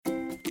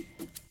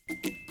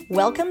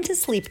Welcome to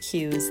Sleep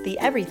Cues, the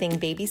Everything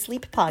Baby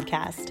Sleep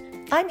podcast.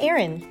 I'm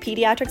Erin,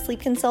 pediatric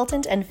sleep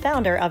consultant and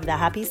founder of the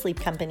Happy Sleep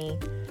Company.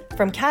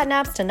 From cat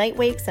naps to night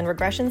wakes and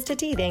regressions to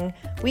teething,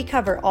 we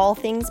cover all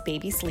things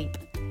baby sleep.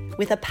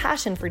 With a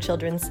passion for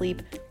children's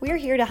sleep, we're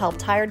here to help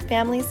tired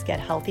families get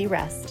healthy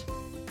rest.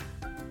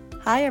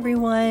 Hi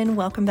everyone,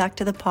 welcome back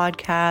to the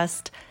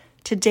podcast.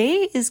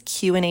 Today is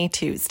Q&A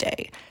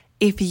Tuesday.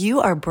 If you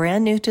are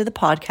brand new to the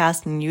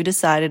podcast and you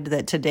decided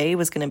that today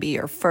was going to be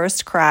your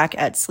first crack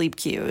at Sleep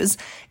Cues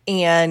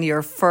and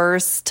your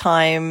first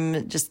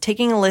time just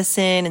taking a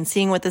listen and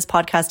seeing what this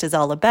podcast is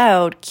all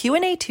about,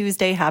 Q&A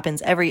Tuesday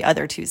happens every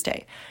other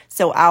Tuesday.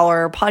 So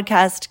our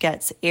podcast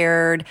gets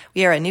aired.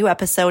 We air a new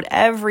episode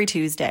every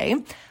Tuesday.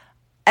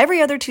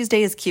 Every other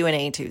Tuesday is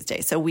Q&A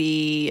Tuesday. So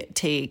we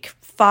take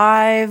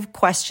 5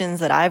 questions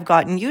that I've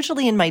gotten,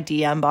 usually in my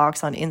DM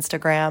box on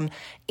Instagram,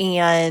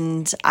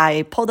 and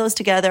I pull those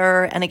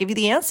together and I give you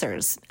the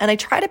answers. And I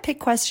try to pick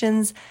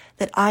questions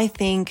that I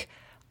think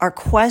are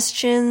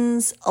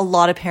questions a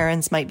lot of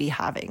parents might be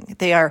having.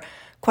 They are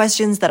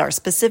questions that are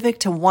specific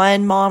to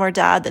one mom or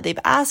dad that they've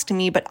asked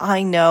me, but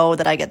I know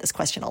that I get this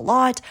question a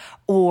lot,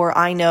 or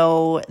I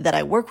know that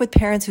I work with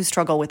parents who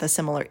struggle with a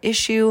similar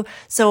issue.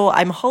 So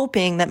I'm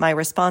hoping that my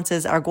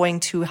responses are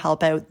going to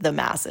help out the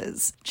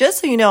masses.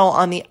 Just so you know,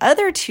 on the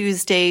other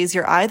Tuesdays,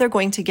 you're either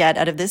going to get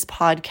out of this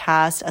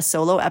podcast a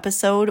solo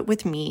episode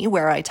with me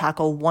where I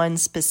tackle one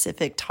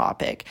specific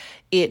topic.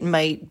 It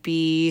might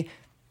be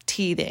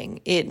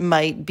teething. It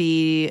might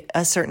be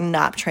a certain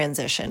nap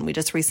transition. We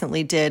just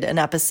recently did an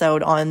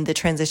episode on the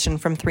transition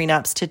from 3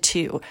 naps to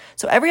 2.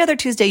 So every other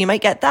Tuesday you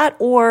might get that,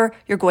 or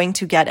you're going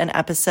to get an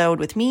episode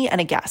with me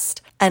and a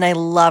guest. And I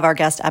love our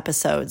guest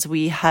episodes.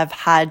 We have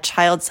had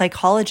child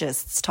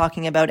psychologists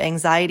talking about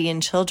anxiety in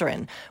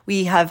children.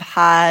 We have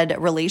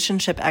had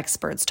relationship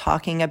experts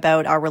talking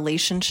about our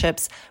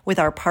relationships with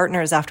our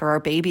partners after our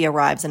baby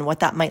arrives and what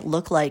that might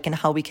look like and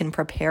how we can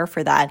prepare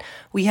for that.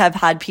 We have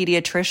had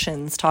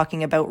pediatricians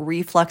talking about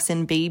reflux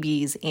in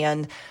babies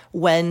and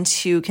when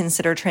to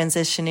consider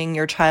transitioning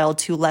your child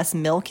to less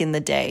milk in the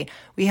day.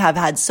 We have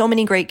had so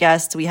many great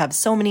guests. We have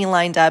so many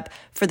lined up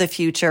for the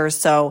future.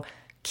 So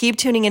keep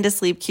tuning into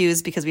Sleep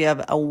Cues because we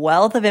have a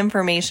wealth of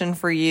information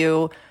for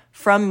you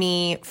from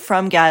me,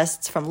 from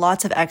guests, from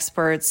lots of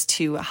experts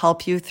to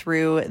help you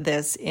through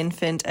this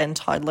infant and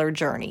toddler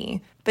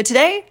journey. But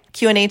today,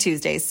 Q&A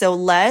Tuesday. So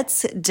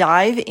let's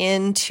dive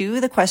into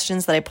the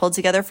questions that I pulled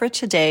together for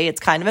today. It's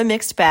kind of a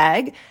mixed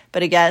bag,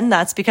 but again,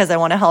 that's because I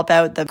want to help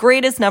out the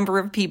greatest number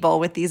of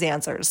people with these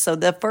answers. So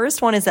the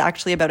first one is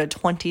actually about a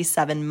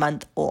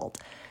 27-month-old.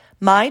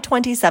 My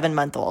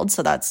 27-month-old,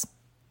 so that's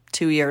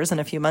 2 years and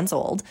a few months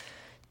old,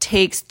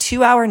 takes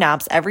 2-hour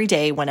naps every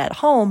day when at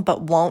home,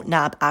 but won't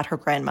nap at her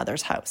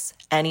grandmother's house.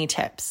 Any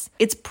tips?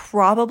 It's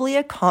probably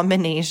a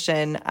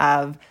combination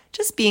of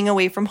just being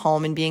away from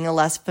home and being in a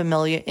less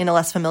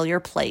familiar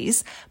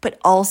place, but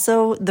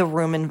also the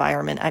room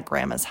environment at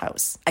grandma's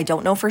house. I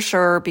don't know for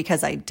sure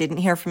because I didn't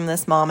hear from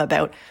this mom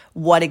about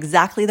what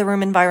exactly the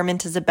room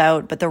environment is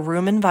about, but the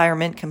room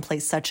environment can play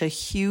such a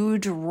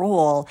huge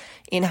role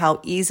in how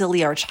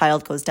easily our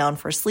child goes down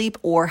for sleep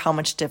or how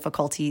much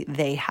difficulty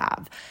they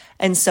have.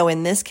 And so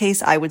in this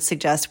case, I would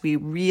suggest we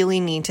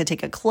really need to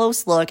take a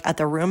close look at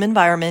the room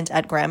environment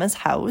at grandma's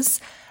house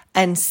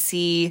and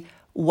see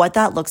what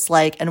that looks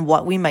like and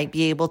what we might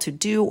be able to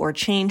do or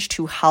change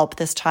to help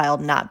this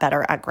child nap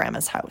better at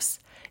grandma's house.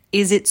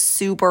 Is it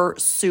super,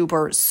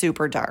 super,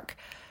 super dark?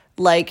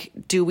 Like,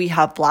 do we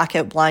have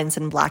blackout blinds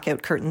and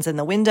blackout curtains in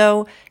the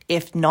window?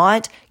 If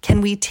not,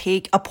 can we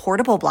take a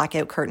portable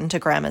blackout curtain to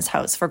grandma's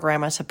house for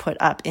grandma to put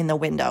up in the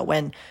window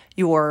when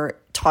your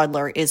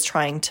toddler is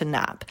trying to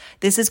nap?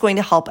 This is going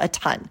to help a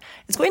ton.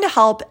 It's going to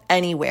help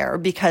anywhere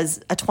because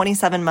a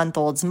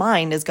 27-month-old's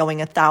mind is going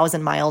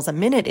 1,000 miles a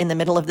minute in the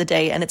middle of the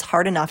day, and it's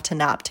hard enough to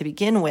nap to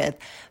begin with.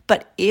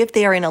 But if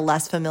they are in a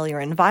less familiar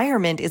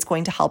environment, it's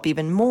going to help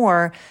even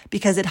more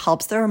because it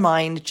helps their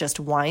mind just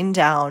wind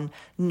down,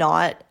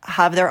 not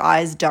have their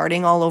eyes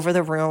darting all over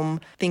the room,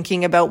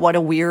 thinking about what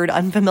a weird,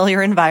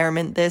 unfamiliar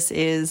environment this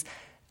is,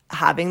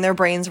 having their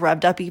brains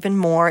revved up even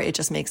more. It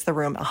just makes the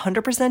room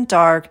 100%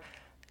 dark,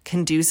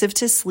 conducive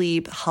to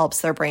sleep,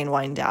 helps their brain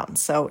wind down.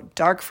 So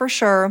dark for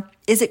sure.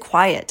 Is it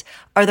quiet?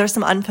 Are there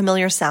some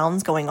unfamiliar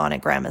sounds going on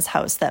at grandma's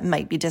house that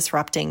might be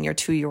disrupting your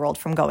 2-year-old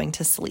from going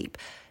to sleep?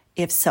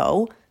 If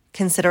so,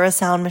 consider a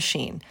sound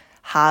machine.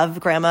 Have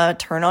grandma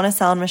turn on a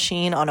sound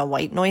machine on a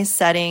white noise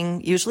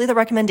setting. Usually the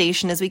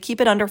recommendation is we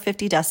keep it under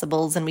 50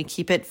 decibels and we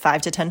keep it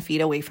 5 to 10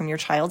 feet away from your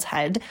child's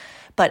head.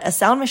 But a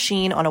sound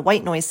machine on a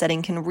white noise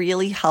setting can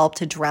really help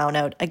to drown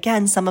out,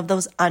 again, some of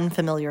those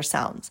unfamiliar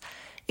sounds.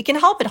 It can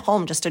help at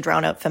home just to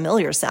drown out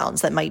familiar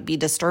sounds that might be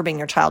disturbing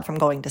your child from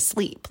going to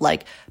sleep,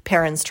 like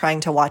parents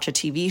trying to watch a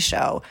TV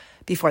show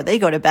before they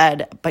go to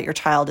bed, but your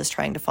child is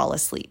trying to fall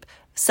asleep.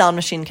 Sound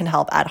machine can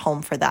help at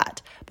home for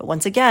that. But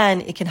once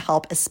again, it can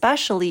help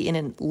especially in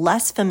a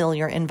less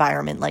familiar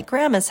environment like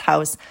grandma's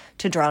house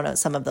to drown out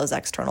some of those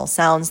external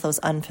sounds, those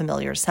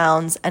unfamiliar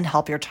sounds, and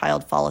help your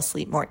child fall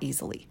asleep more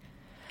easily.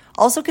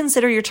 Also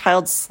consider your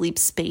child's sleep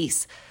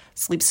space.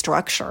 sleep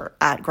structure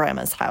at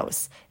grandma's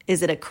house?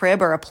 Is it a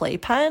crib or a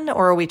playpen?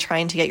 Or are we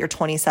trying to get your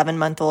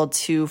 27-month-old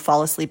to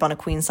fall asleep on a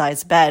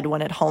queen-size bed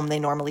when at home they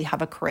normally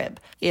have a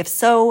crib? If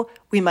so,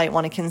 we might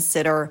want to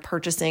consider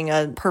purchasing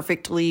a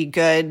perfectly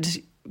good,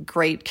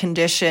 great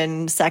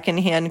condition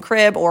secondhand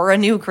crib or a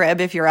new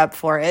crib if you're up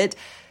for it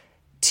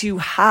to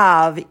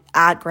have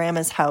at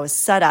grandma's house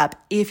set up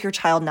if your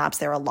child naps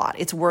there a lot.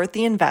 It's worth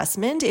the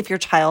investment if your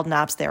child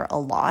naps there a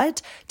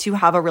lot to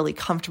have a really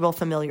comfortable,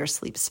 familiar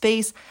sleep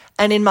space.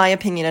 And in my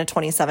opinion, a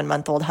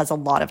 27-month-old has a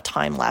lot of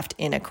time left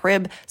in a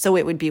crib, so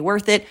it would be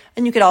worth it.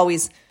 And you could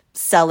always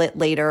sell it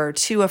later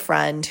to a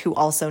friend who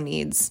also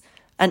needs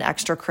an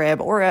extra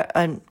crib or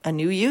a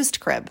new used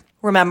crib.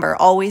 Remember,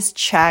 always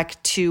check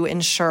to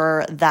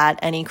ensure that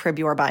any crib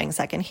you are buying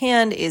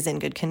secondhand is in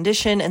good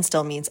condition and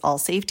still meets all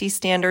safety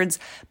standards,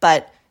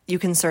 but you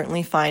can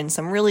certainly find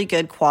some really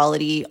good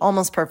quality,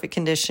 almost perfect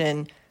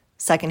condition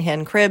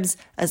secondhand cribs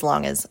as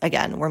long as,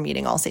 again, we're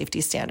meeting all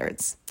safety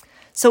standards.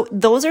 So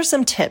those are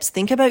some tips.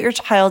 Think about your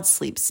child's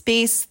sleep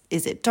space.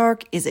 Is it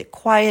dark? Is it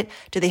quiet?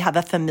 Do they have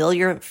a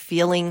familiar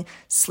feeling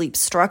sleep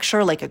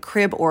structure like a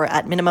crib or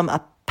at minimum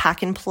a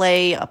pack and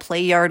play, a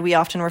play yard, we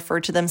often refer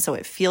to them, so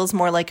it feels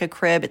more like a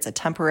crib. It's a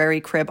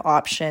temporary crib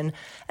option.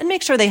 And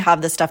make sure they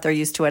have the stuff they're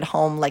used to at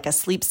home, like a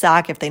sleep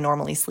sack if they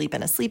normally sleep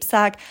in a sleep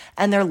sack,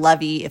 and their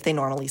levy if they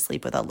normally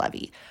sleep with a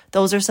levy.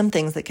 Those are some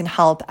things that can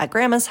help at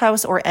grandma's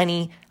house or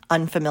any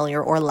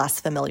unfamiliar or less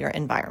familiar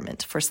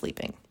environment for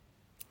sleeping.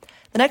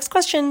 The next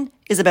question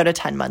is about a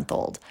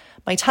 10-month-old.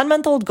 My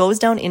 10-month-old goes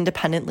down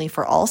independently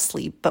for all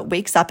sleep, but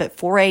wakes up at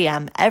 4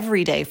 a.m.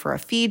 every day for a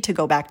feed to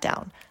go back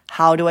down.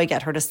 How do I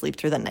get her to sleep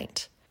through the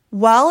night?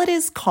 While it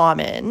is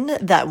common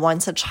that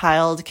once a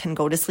child can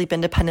go to sleep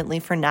independently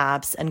for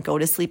naps and go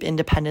to sleep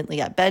independently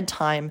at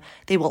bedtime,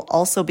 they will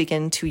also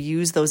begin to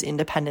use those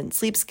independent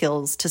sleep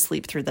skills to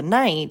sleep through the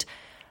night.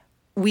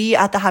 We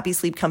at the Happy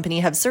Sleep Company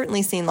have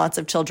certainly seen lots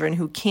of children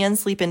who can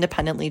sleep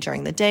independently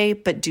during the day,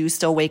 but do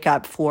still wake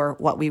up for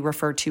what we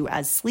refer to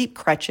as sleep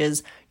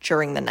crutches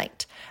during the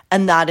night.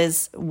 And that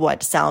is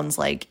what sounds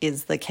like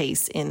is the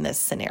case in this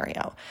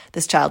scenario.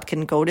 This child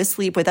can go to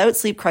sleep without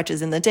sleep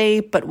crutches in the day,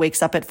 but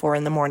wakes up at 4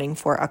 a.m.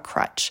 for a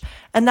crutch.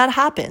 And that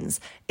happens.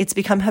 It's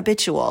become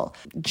habitual.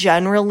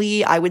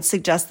 Generally, I would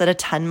suggest that a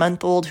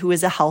 10-month-old who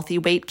is a healthy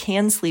weight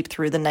can sleep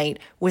through the night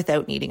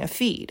without needing a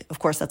feed. Of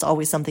course, that's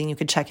always something you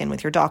could check in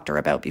with your doctor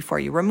about before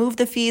you remove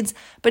the feeds.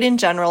 But in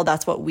general,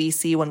 that's what we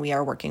see when we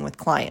are working with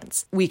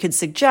clients. We could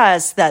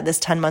suggest that this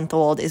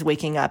 10-month-old is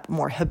waking up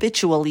more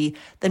habitually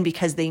than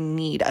because they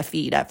need a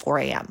feed at 4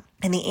 a.m.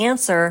 And the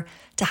answer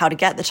to how to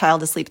get the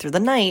child to sleep through the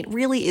night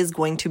really is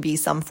going to be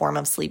some form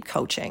of sleep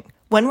coaching.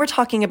 When we're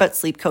talking about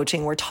sleep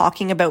coaching, we're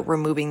talking about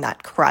removing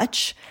that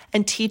crutch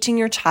and teaching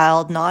your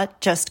child not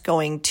just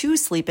going to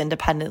sleep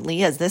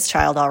independently, as this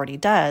child already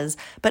does,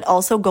 but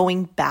also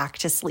going back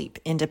to sleep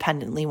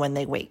independently when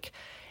they wake.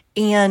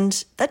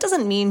 And that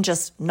doesn't mean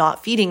just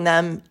not feeding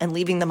them and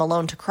leaving them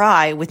alone to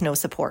cry with no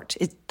support.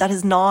 That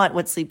is not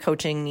what sleep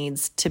coaching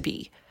needs to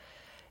be.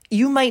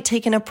 You might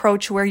take an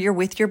approach where you're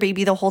with your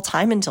baby the whole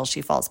time until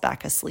she falls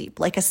back asleep,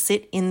 like a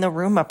sit in the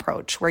room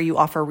approach where you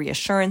offer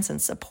reassurance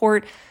and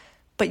support,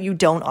 but you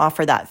don't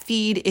offer that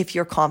feed if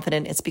you're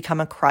confident it's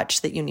become a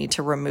crutch that you need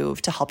to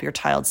remove to help your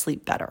child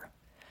sleep better.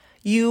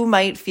 You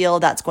might feel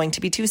that's going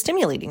to be too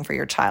stimulating for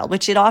your child,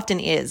 which it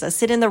often is. A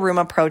sit-in-the-room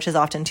approach is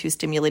often too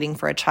stimulating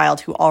for a child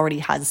who already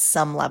has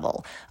some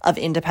level of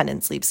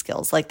independent sleep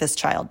skills like this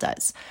child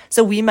does.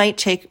 So we might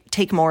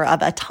take more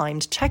of a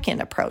timed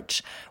check-in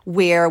approach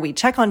where we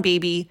check on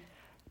baby,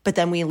 but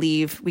then we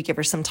leave, we give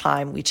her some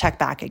time, we check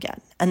back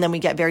again. And then we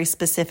get very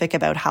specific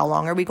about how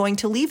long are we going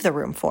to leave the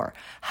room for?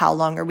 How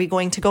long are we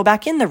going to go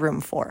back in the room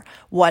for?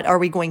 What are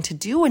we going to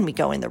do when we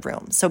go in the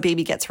room? So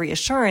baby gets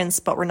reassurance,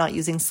 but we're not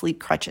using sleep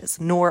crutches,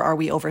 nor are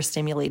we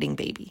overstimulating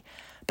baby.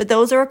 But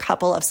those are a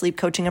couple of sleep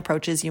coaching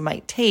approaches you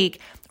might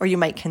take or you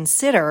might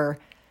consider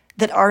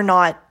that are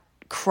not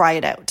cry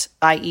it out,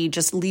 i.e.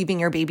 just leaving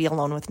your baby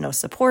alone with no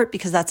support,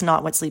 because that's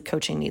not what sleep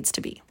coaching needs to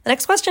be. The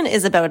next question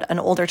is about an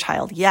older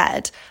child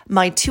yet.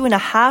 My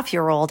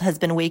 2.5-year-old has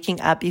been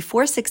waking up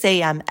before 6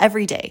 a.m.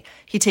 every day.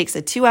 He takes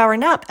a 2-hour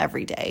nap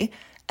every day.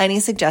 Any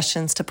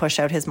suggestions to push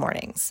out his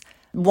mornings?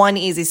 One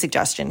easy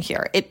suggestion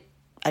here.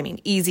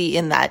 Easy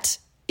in that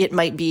it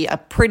might be a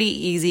pretty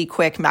easy,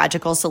 quick,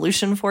 magical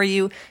solution for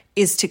you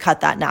is to cut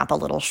that nap a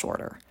little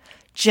shorter.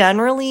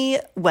 Generally,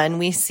 when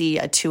we see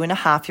a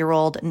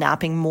 2.5-year-old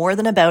napping more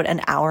than about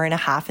an hour and a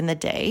half in the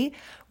day,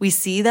 we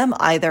see them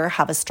either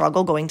have a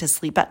struggle going to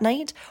sleep at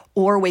night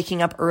or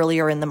waking up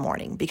earlier in the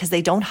morning because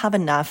they don't have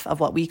enough of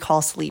what we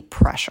call sleep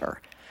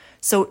pressure.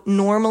 So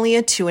normally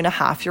a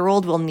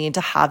 2.5-year-old will need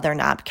to have their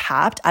nap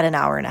capped at an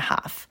hour and a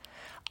half.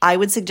 I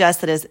would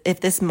suggest that if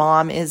this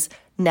mom is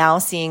now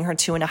seeing her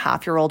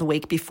 2.5-year-old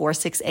wake before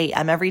 6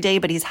 a.m. every day,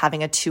 but he's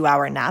having a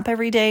 2-hour nap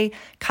every day,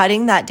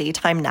 cutting that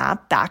daytime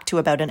nap back to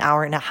about an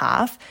hour and a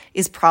half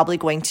is probably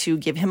going to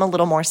give him a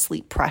little more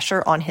sleep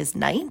pressure on his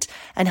night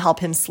and help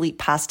him sleep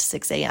past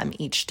 6 a.m.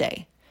 each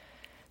day.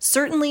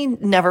 Certainly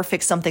never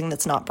fix something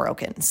that's not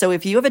broken. So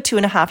if you have a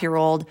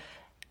 2.5-year-old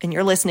and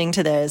you're listening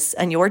to this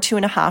and your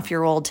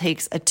 2.5-year-old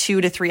takes a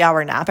 2 to 3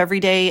 hour nap every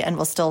day and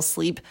will still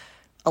sleep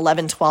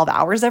 11, 12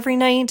 hours every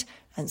night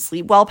and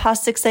sleep well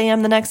past 6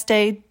 a.m. the next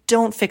day,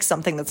 don't fix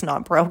something that's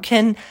not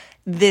broken.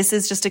 This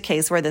is just a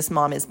case where this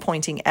mom is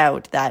pointing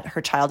out that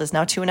her child is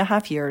now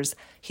 2.5 years.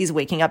 He's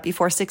waking up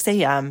before 6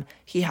 a.m.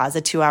 He has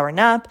a 2-hour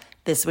nap.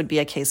 This would be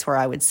a case where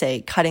I would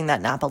say cutting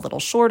that nap a little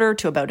shorter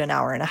to about 1.5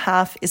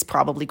 hours is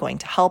probably going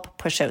to help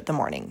push out the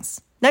mornings.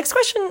 Next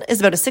question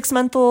is about a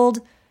 6-month-old.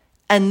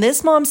 And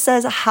this mom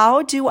says,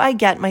 how do I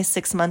get my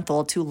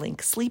 6-month-old to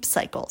link sleep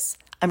cycles?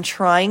 I'm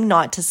trying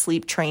not to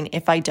sleep train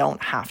if I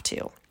don't have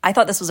to. I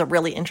thought this was a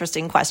really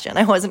interesting question.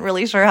 I wasn't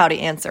really sure how to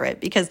answer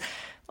it because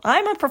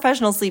I'm a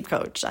professional sleep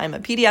coach. I'm a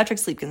pediatric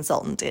sleep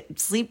consultant.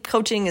 Sleep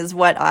coaching is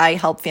what I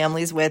help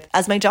families with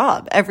as my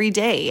job every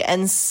day.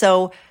 And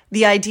so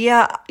the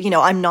idea,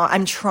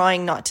 I'm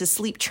trying not to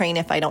sleep train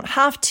if I don't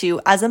have to.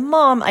 As a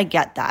mom, I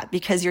get that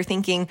because you're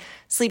thinking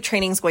sleep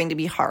training is going to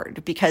be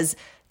hard because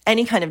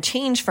any kind of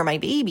change for my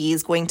baby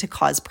is going to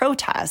cause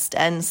protest,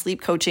 and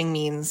sleep coaching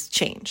means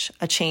change,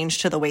 a change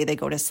to the way they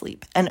go to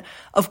sleep. And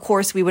of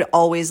course, we would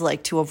always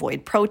like to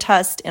avoid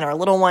protest in our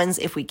little ones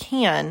if we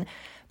can.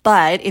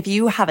 But if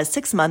you have a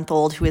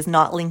 6-month-old who is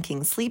not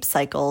linking sleep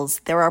cycles,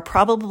 there are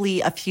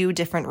probably a few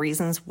different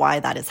reasons why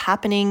that is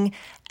happening,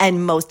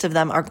 and most of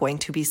them are going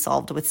to be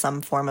solved with some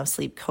form of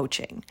sleep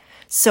coaching.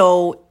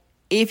 So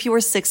if your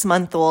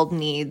 6-month-old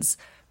needs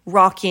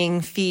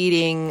rocking,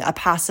 feeding, a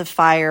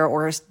pacifier,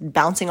 or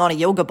bouncing on a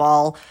yoga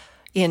ball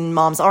in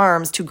mom's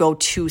arms to go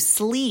to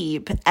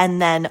sleep,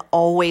 and then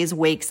always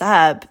wakes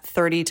up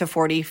 30 to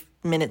 40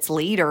 minutes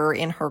later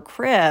in her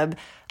crib,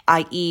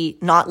 i.e.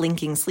 not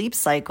linking sleep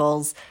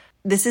cycles,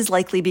 this is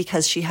likely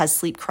because she has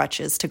sleep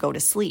crutches to go to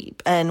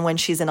sleep. And when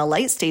she's in a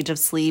light stage of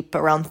sleep,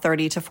 around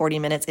 30 to 40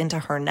 minutes into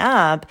her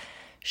nap,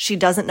 she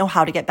doesn't know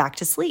how to get back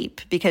to sleep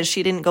because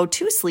she didn't go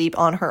to sleep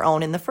on her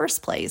own in the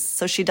first place.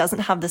 So she doesn't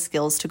have the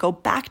skills to go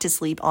back to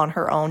sleep on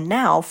her own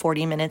now,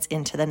 40 minutes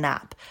into the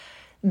nap.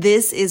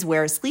 This is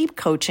where sleep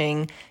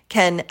coaching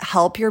can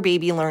help your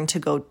baby learn to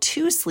go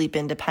to sleep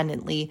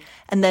independently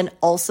and then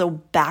also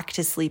back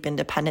to sleep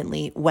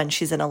independently when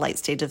she's in a light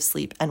stage of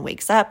sleep and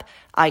wakes up,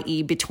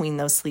 i.e. between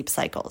those sleep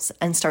cycles,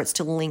 and starts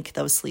to link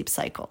those sleep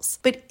cycles.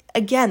 But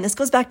again, this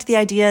goes back to the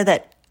idea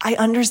that I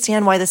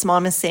understand why this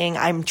mom is saying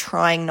I'm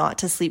trying not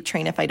to sleep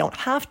train if I don't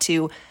have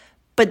to,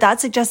 but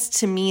that suggests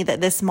to me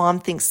that this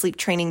mom thinks sleep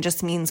training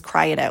just means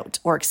cry it out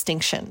or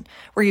extinction,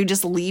 where you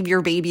just leave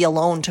your baby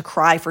alone to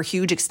cry for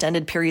huge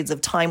extended periods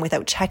of time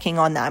without checking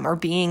on them or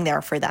being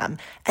there for them.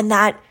 And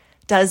that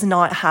does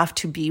not have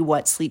to be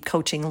what sleep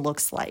coaching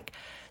looks like.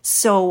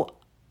 So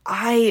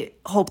I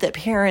hope that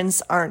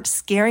parents aren't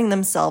scaring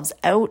themselves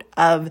out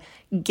of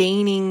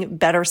gaining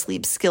better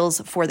sleep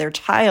skills for their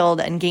child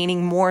and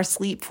gaining more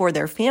sleep for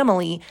their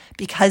family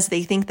because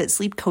they think that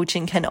sleep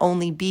coaching can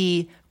only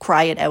be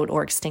cry it out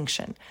or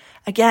extinction.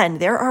 Again,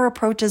 there are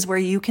approaches where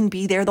you can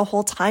be there the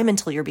whole time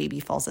until your baby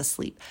falls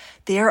asleep.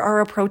 There are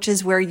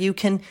approaches where you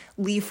can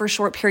leave for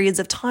short periods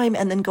of time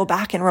and then go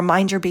back and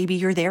remind your baby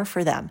you're there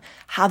for them.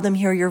 Have them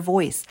hear your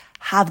voice.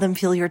 Have them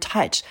feel your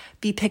touch.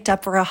 Be picked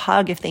up for a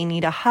hug if they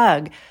need a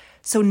hug.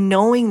 So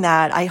knowing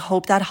that, I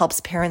hope that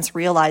helps parents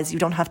realize you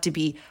don't have to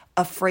be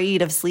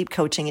afraid of sleep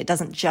coaching. It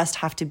doesn't just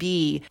have to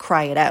be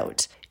cry it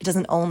out. It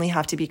doesn't only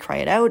have to be cry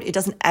it out. It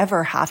doesn't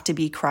ever have to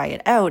be cry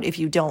it out if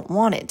you don't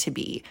want it to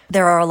be.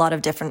 There are a lot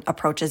of different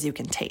approaches you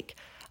can take.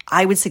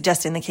 I would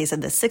suggest in the case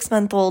of the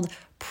 6-month-old,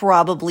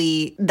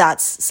 probably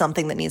that's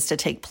something that needs to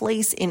take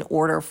place in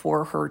order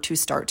for her to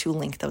start to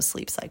link those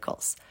sleep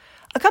cycles.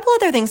 A couple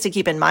other things to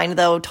keep in mind,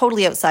 though,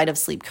 totally outside of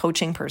sleep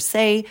coaching per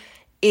se,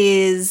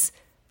 is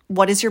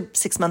what is your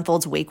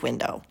 6-month-old's wake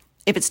window?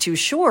 If it's too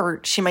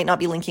short, she might not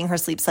be linking her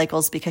sleep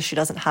cycles because she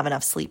doesn't have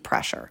enough sleep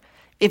pressure.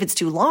 If it's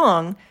too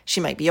long, she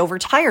might be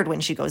overtired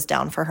when she goes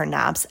down for her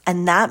naps,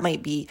 and that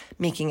might be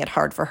making it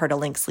hard for her to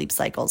link sleep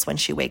cycles when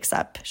she wakes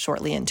up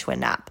shortly into a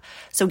nap.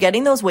 So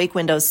getting those wake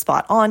windows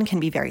spot on can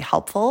be very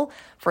helpful.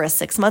 For a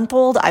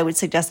 6-month-old, I would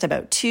suggest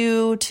about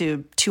 2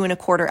 to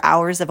 2.25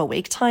 hours of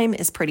awake time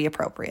is pretty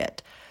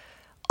appropriate.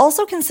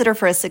 Also consider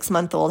for a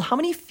 6-month-old, how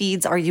many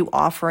feeds are you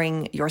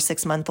offering your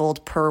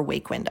 6-month-old per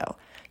wake window?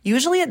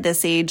 Usually at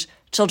this age,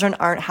 children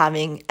aren't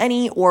having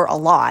any or a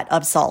lot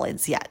of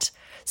solids yet.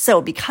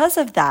 So because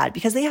of that,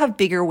 because they have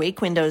bigger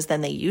wake windows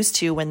than they used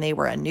to when they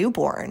were a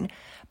newborn,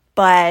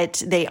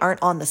 but they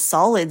aren't on the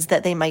solids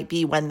that they might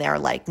be when they're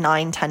like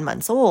 9-10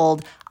 months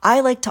old,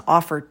 I like to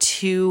offer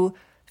 2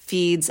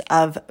 feeds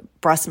of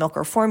breast milk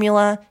or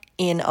formula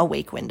in a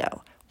wake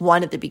window.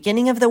 One at the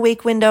beginning of the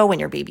wake window when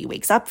your baby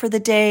wakes up for the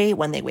day.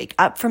 When they wake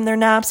up from their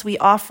naps, we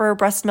offer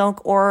breast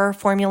milk or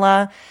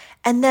formula.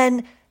 And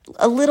then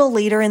a little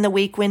later in the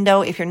wake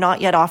window, if you're not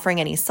yet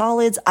offering any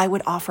solids, I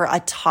would offer a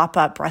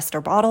top-up breast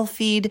or bottle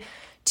feed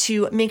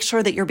to make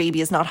sure that your baby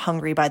is not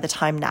hungry by the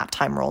time nap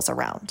time rolls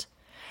around.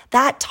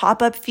 That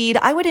top-up feed,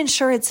 I would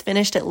ensure it's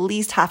finished at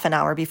least half an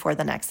hour before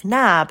the next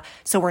nap,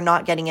 so we're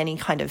not getting any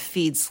kind of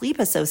feed-sleep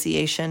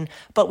association,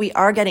 but we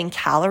are getting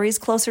calories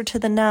closer to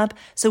the nap,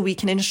 so we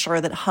can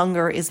ensure that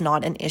hunger is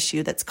not an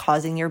issue that's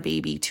causing your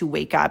baby to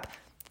wake up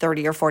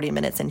 30 or 40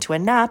 minutes into a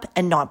nap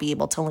and not be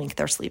able to link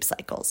their sleep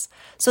cycles.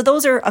 So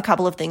those are a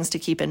couple of things to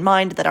keep in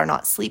mind that are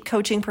not sleep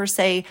coaching per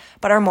se,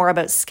 but are more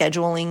about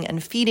scheduling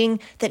and feeding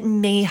that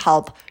may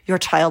help your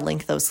child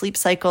link those sleep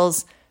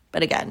cycles.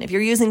 But again, if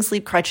you're using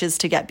sleep crutches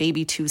to get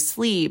baby to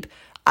sleep,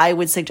 I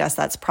would suggest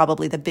that's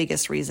probably the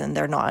biggest reason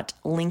they're not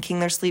linking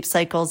their sleep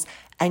cycles,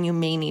 and you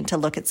may need to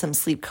look at some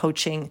sleep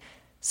coaching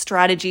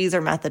strategies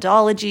or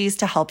methodologies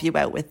to help you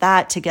out with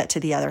that, to get to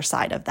the other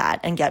side of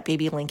that and get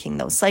baby linking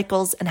those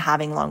cycles and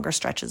having longer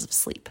stretches of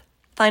sleep.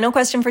 Final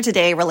question for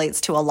today relates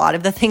to a lot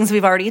of the things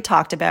we've already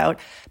talked about,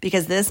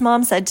 because this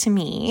mom said to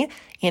me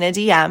in a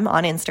DM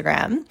on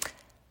Instagram,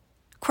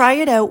 "Cry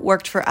It Out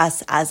worked for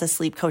us as a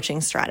sleep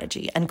coaching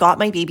strategy and got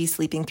my baby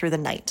sleeping through the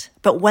night.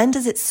 But when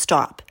does it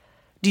stop?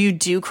 Do you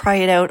do Cry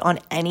It Out on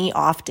any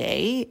off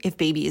day if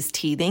baby is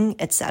teething,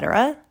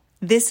 etc.?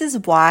 This is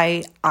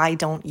why I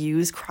don't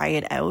use Cry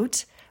It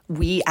Out.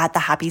 We at the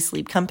Happy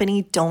Sleep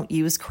Company don't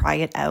use Cry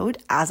It Out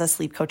as a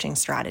sleep coaching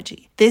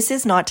strategy. This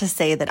is not to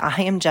say that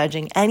I am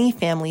judging any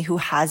family who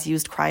has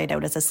used Cry It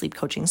Out as a sleep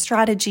coaching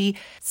strategy.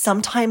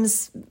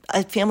 Sometimes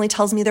a family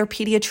tells me their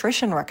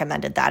pediatrician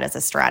recommended that as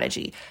a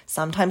strategy.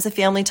 Sometimes a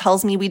family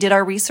tells me we did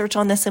our research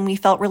on this and we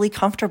felt really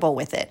comfortable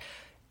with it.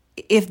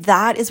 If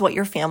that is what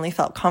your family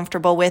felt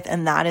comfortable with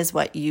and that is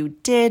what you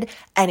did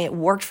and it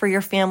worked for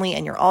your family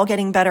and you're all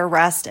getting better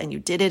rest and you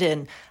did it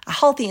in a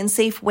healthy and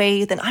safe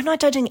way, then I'm not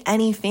judging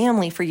any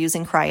family for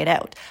using Cry It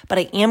Out. But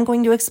I am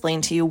going to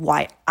explain to you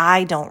why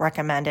I don't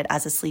recommend it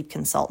as a sleep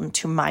consultant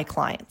to my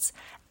clients.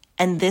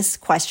 And this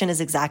question is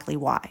exactly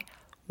why.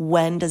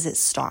 When does it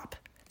stop?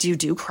 Do you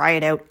do Cry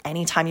It Out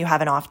anytime you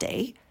have an off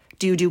day?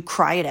 Do you do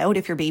Cry It Out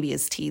if your baby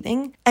is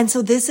teething? And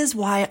so this is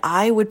why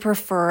I would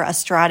prefer a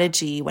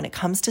strategy when it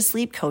comes to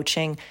sleep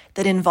coaching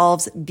that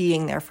involves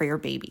being there for your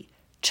baby,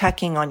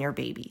 checking on your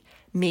baby,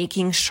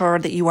 making sure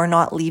that you are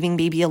not leaving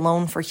baby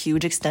alone for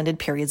huge extended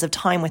periods of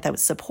time without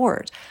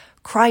support.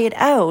 Cry It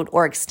Out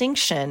or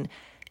extinction,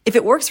 if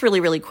it works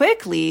really, really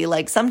quickly,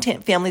 like some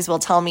families will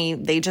tell me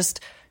they just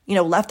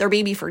left their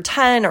baby for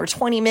 10 or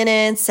 20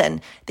 minutes and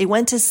they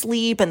went to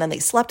sleep and then they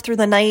slept through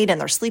the night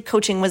and their sleep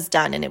coaching was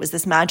done and it was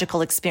this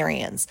magical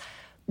experience.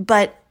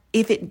 But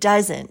if it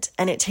doesn't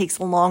and it takes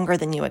longer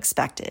than you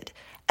expected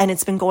and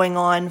it's been going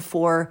on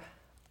for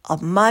a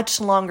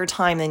much longer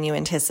time than you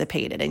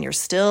anticipated and you're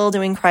still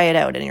doing Cry It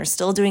Out and you're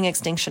still doing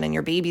extinction and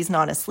your baby's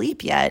not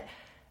asleep yet,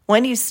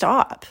 when do you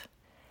stop?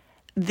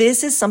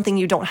 This is something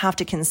you don't have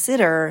to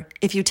consider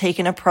if you take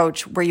an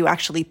approach where you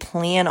actually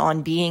plan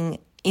on being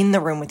in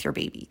the room with your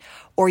baby,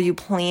 or you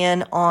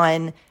plan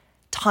on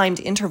timed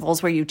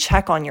intervals where you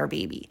check on your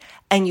baby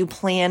and you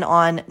plan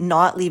on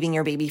not leaving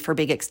your baby for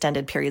big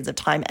extended periods of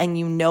time. And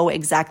you know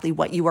exactly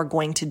what you are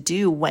going to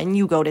do when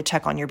you go to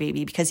check on your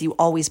baby because you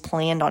always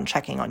planned on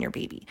checking on your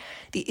baby.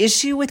 The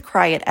issue with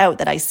Cry It Out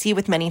that I see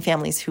with many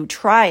families who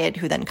try it,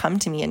 who then come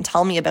to me and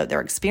tell me about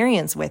their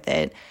experience with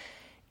it,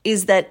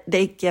 is that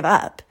they give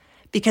up.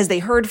 Because they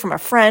heard from a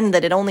friend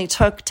that it only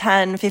took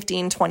 10,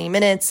 15, 20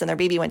 minutes and their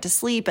baby went to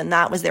sleep and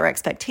that was their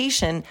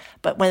expectation.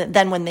 But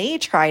when they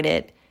tried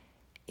it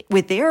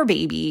with their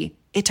baby,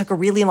 it took a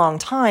really long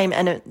time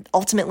and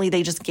ultimately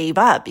they just gave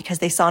up because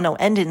they saw no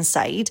end in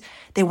sight.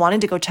 They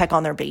wanted to go check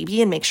on their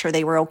baby and make sure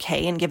they were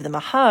okay and give them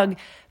a hug.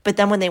 But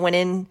then when they went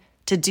in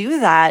to do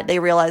that, they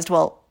realized,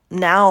 well,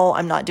 now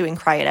I'm not doing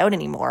Cry It Out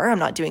anymore. I'm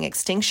not doing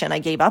extinction. I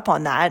gave up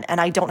on that and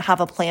I don't have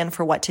a plan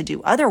for what to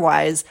do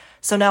otherwise.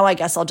 So now I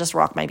guess I'll just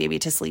rock my baby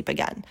to sleep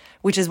again,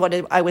 which is what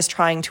I was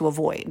trying to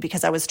avoid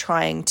because I was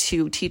trying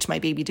to teach my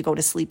baby to go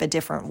to sleep a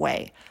different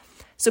way.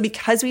 So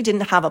because we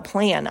didn't have a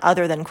plan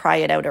other than Cry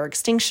It Out or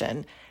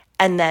extinction,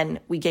 and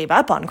then we gave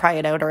up on Cry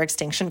It Out or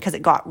extinction because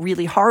it got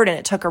really hard and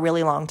it took a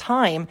really long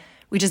time,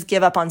 we just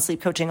give up on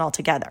sleep coaching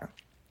altogether.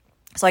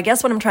 So I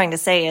guess what I'm trying to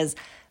say is,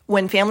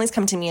 when families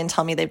come to me and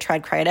tell me they've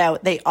tried Cry It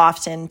Out, they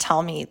often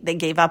tell me they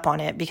gave up on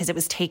it because it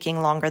was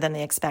taking longer than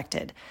they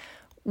expected.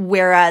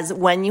 Whereas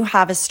when you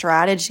have a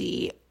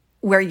strategy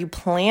where you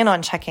plan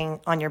on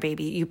checking on your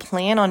baby, you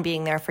plan on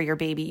being there for your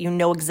baby, you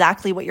know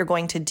exactly what you're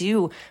going to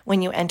do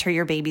when you enter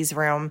your baby's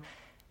room,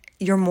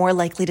 you're more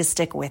likely to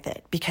stick with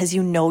it because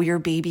you know your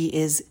baby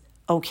is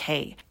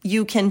okay.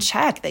 You can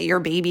check that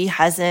your baby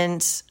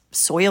hasn't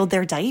soiled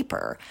their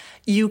diaper.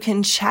 You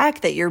can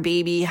check that your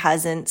baby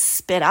hasn't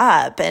spit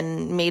up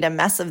and made a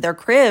mess of their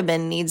crib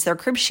and needs their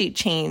crib sheet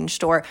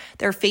changed or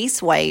their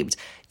face wiped.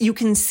 You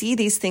can see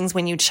these things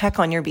when you check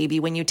on your baby,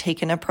 when you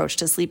take an approach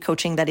to sleep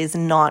coaching that is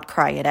not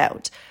Cry It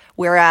Out.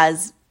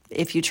 Whereas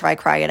if you try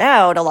Cry It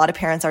Out, a lot of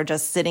parents are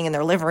just sitting in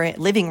their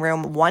living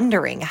room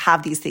wondering,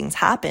 have these things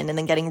happen? And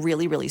then getting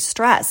really, really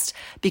stressed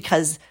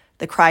because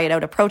the Cry It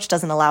Out approach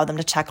doesn't allow them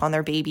to check on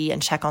their baby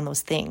and check on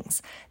those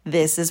things.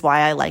 This is why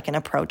I like an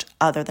approach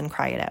other than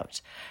Cry It Out.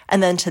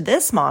 And then to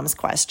this mom's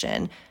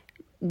question,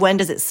 when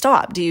does it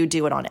stop? Do you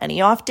do it on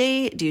any off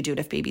day? Do you do it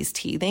if baby's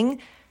teething?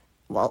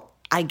 Well,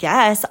 I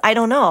guess, I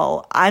don't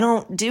know. I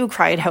don't do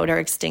cry it out or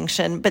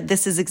extinction, but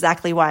this is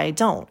exactly why I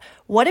don't.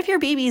 What if your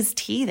baby's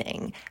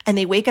teething and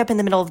they wake up in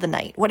the middle of the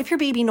night? What if your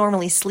baby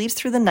normally sleeps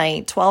through the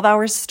night, 12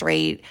 hours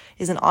straight,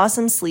 is an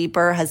awesome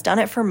sleeper, has done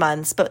it for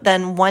months, but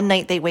then one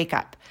night they wake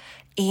up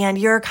and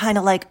you're kind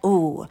of like,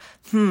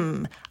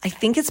 I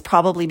think it's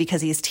probably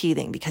because he's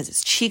teething, because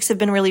his cheeks have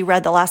been really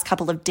red the last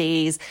couple of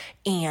days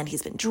and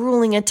he's been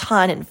drooling a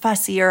ton and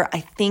fussier.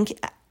 I think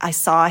I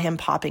saw him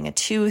popping a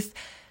tooth.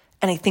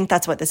 And I think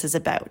that's what this is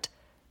about.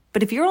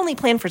 But if your only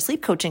plan for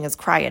sleep coaching is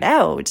cry it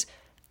out,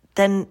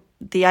 then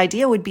the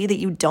idea would be that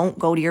you don't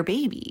go to your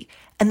baby.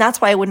 And that's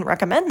why I wouldn't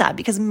recommend that,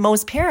 because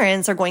most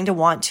parents are going to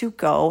want to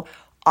go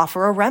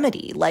offer a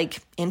remedy like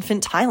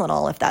infant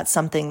Tylenol, if that's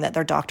something that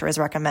their doctor has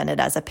recommended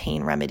as a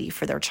pain remedy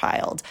for their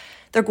child.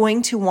 They're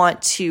going to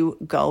want to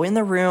go in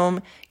the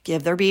room,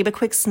 give their baby a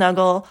quick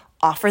snuggle,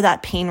 offer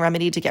that pain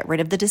remedy to get rid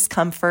of the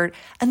discomfort,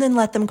 and then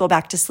let them go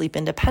back to sleep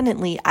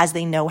independently as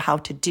they know how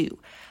to do.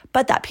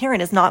 But that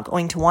parent is not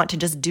going to want to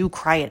just do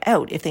cry it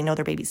out if they know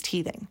their baby's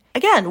teething.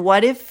 Again,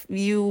 what if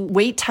you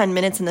wait 10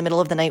 minutes in the middle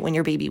of the night when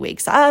your baby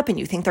wakes up and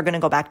you think they're going to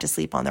go back to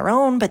sleep on their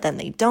own, but then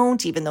they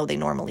don't, even though they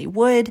normally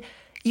would?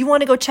 You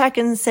want to go check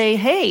and say,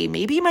 hey,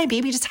 maybe my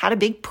baby just had a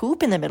big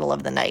poop in the middle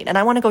of the night and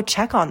I want to go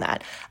check on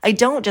that. I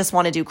don't just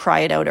want to do cry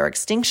it out or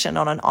extinction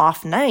on an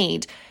off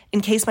night in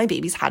case my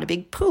baby's had a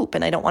big poop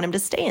and I don't want him to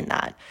stay in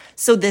that.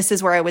 So this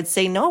is where I would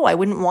say, no, I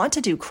wouldn't want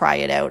to do cry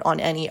it out on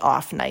any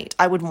off night.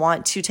 I would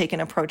want to take an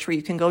approach where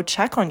you can go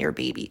check on your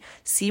baby,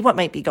 see what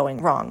might be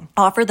going wrong,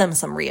 offer them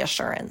some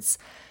reassurance.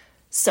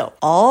 So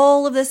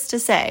all of this to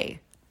say,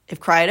 if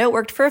cry it out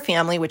worked for a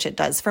family, which it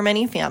does for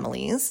many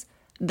families,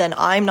 then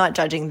I'm not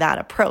judging that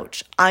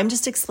approach. I'm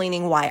just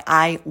explaining why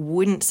I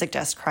wouldn't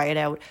suggest cry it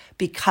out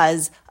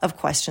because of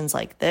questions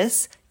like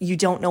this. You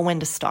don't know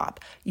when to stop.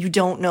 You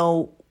don't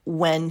know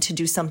when to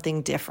do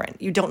something different.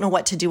 You don't know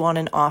what to do on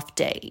an off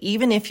day.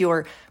 Even if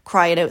your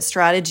cry it out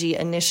strategy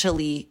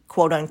initially,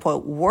 quote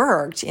unquote,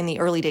 worked in the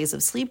early days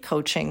of sleep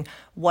coaching,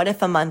 what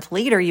if a month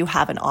later you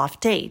have an off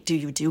day? Do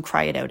you do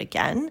cry it out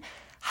again?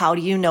 How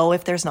do you know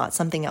if there's not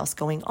something else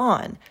going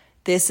on?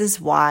 This is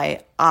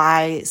why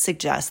I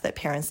suggest that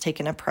parents take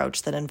an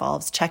approach that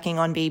involves checking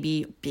on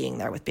baby, being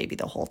there with baby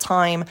the whole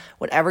time,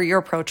 whatever your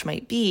approach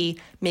might be,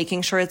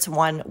 making sure it's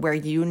one where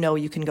you know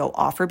you can go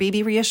offer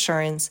baby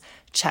reassurance,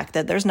 check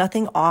that there's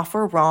nothing off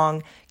or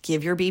wrong,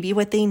 give your baby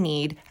what they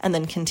need, and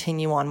then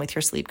continue on with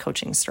your sleep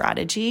coaching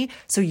strategy.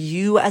 So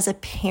you as a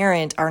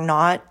parent are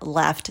not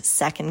left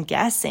second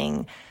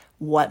guessing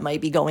what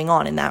might be going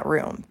on in that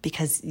room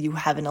because you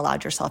haven't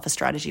allowed yourself a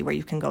strategy where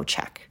you can go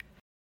check.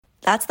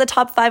 That's the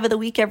top 5 of the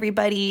week,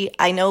 everybody.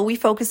 I know we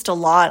focused a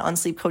lot on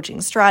sleep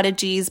coaching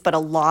strategies, but a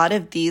lot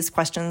of these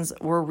questions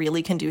were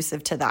really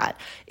conducive to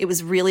that. It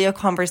was really a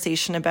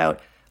conversation about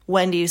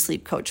when do you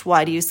sleep coach?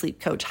 Why do you sleep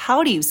coach?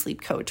 How do you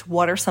sleep coach?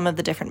 What are some of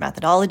the different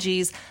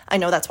methodologies? I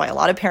know that's why a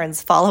lot of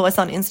parents follow us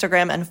on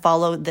Instagram and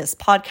follow this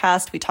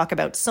podcast. We talk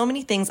about so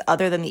many things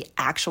other than the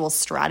actual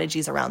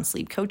strategies around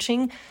sleep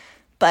coaching,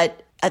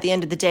 but at the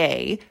end of the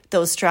day,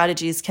 those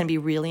strategies can be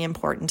really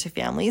important to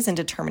families in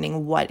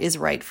determining what is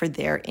right for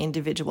their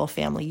individual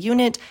family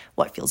unit,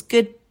 what feels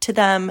good to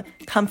them,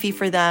 comfy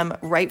for them,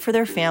 right for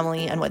their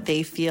family, and what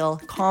they feel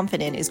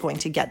confident is going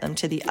to get them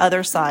to the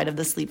other side of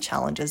the sleep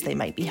challenges they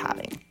might be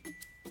having.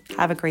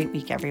 Have a great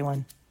week,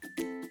 everyone.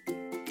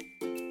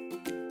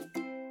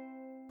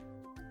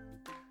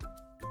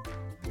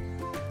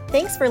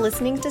 Thanks for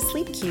listening to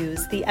Sleep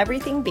Cues, the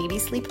Everything Baby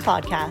Sleep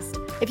podcast.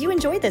 If you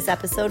enjoyed this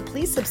episode,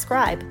 please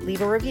subscribe,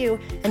 leave a review,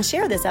 and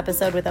share this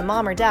episode with a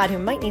mom or dad who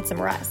might need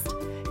some rest.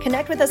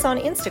 Connect with us on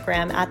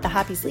Instagram at The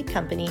Happy Sleep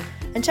Company,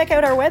 and check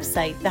out our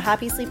website,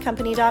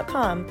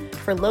 thehappysleepcompany.com,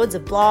 for loads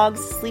of blogs,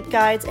 sleep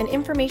guides, and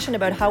information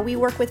about how we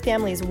work with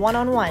families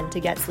one-on-one to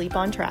get sleep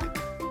on track.